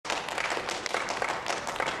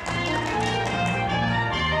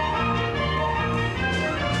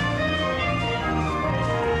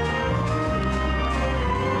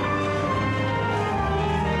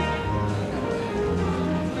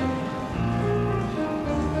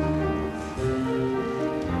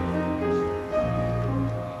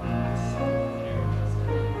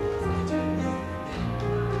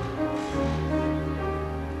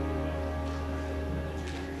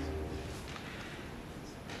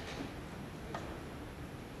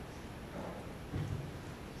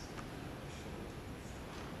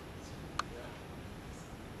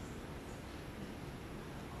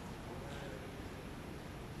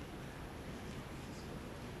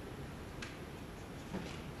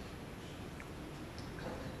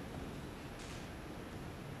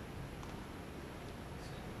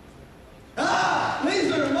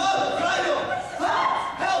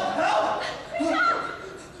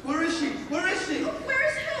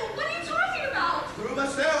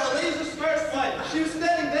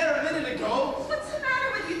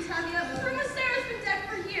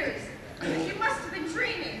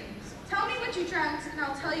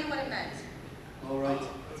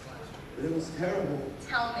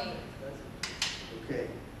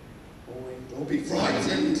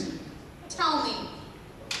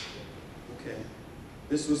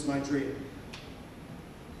This was my dream.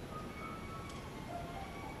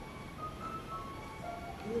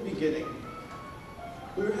 In the beginning,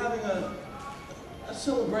 we were having a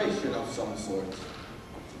celebration of some sort.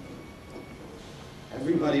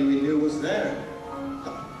 Everybody we knew was there.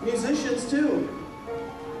 Musicians, too.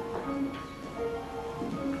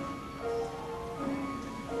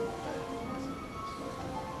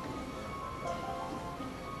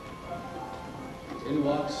 In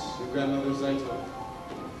walks your grandmother Zeitel.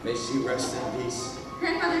 May she rest in peace.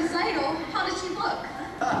 Grandmother Zeitel? How did she look?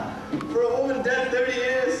 For a woman dead 30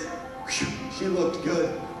 years, she looked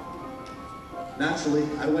good. Naturally,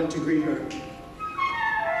 I went to greet her.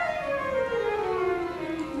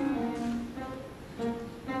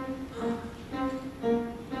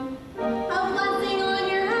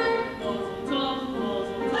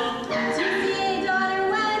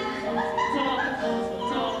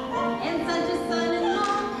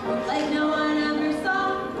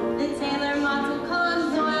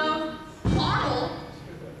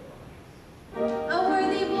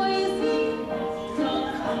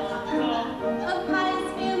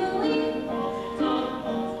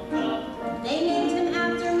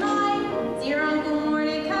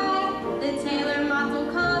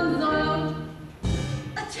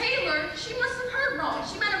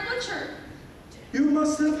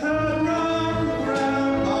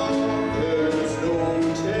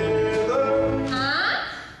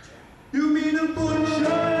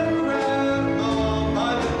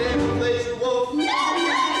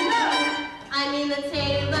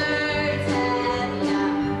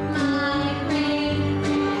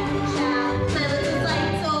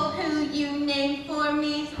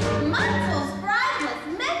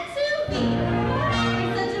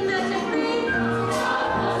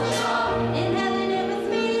 In heaven it was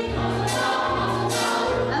made.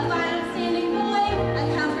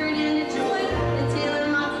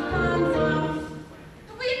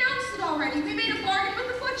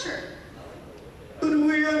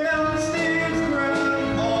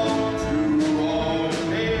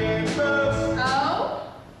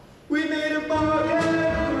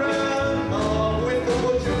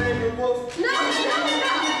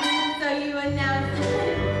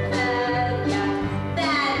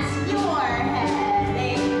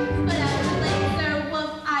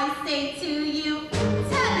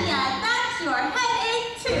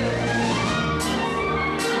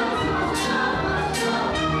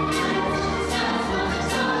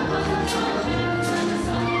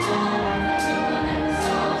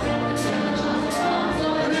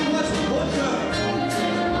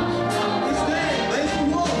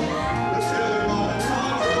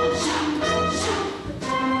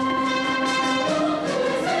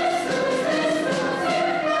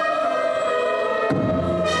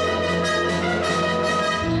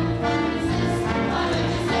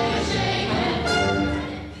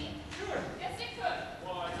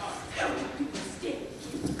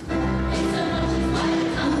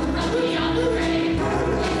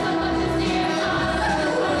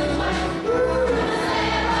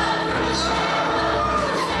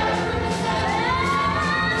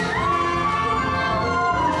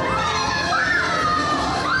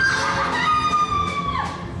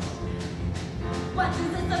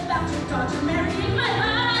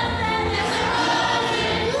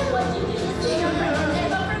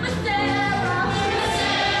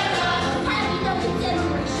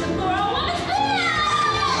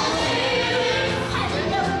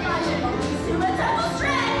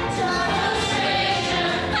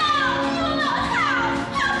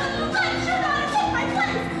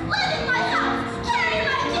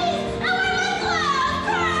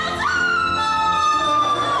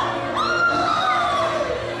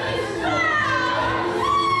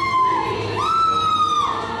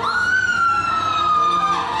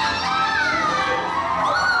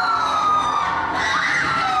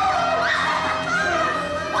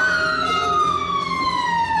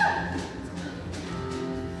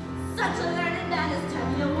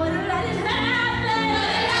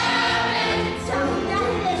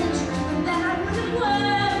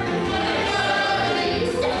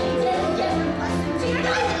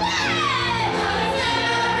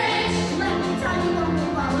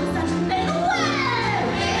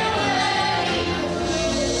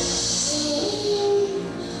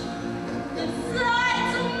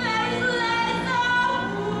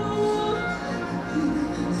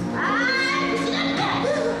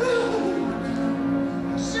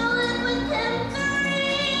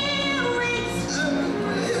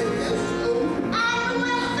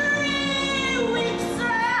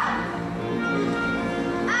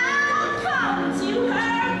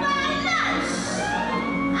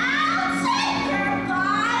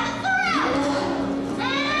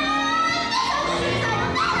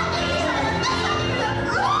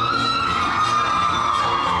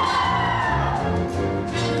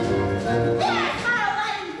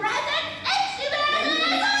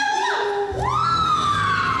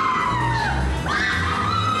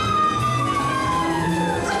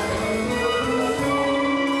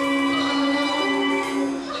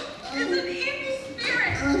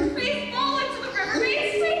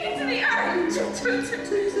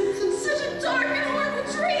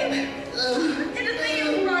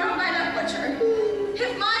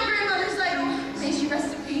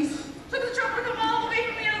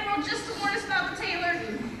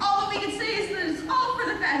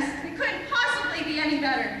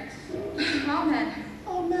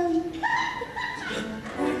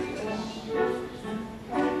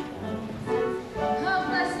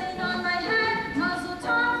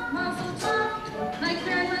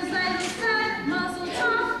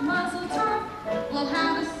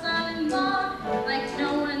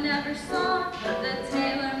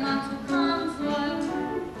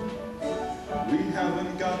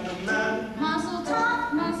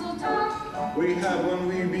 have when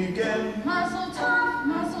we begin. Mazel tov,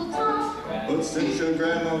 mazel tov. But since your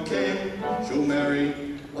grandma came, she'll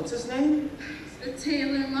marry, what's his name? The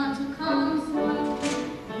tailor model comes on.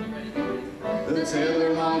 The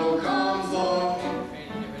tailor model comes on.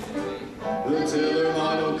 The tailor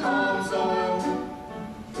model comes on.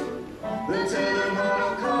 The tailor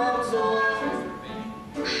model comes on.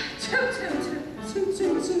 Toot, toot, toot. Toot,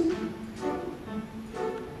 toot, toot.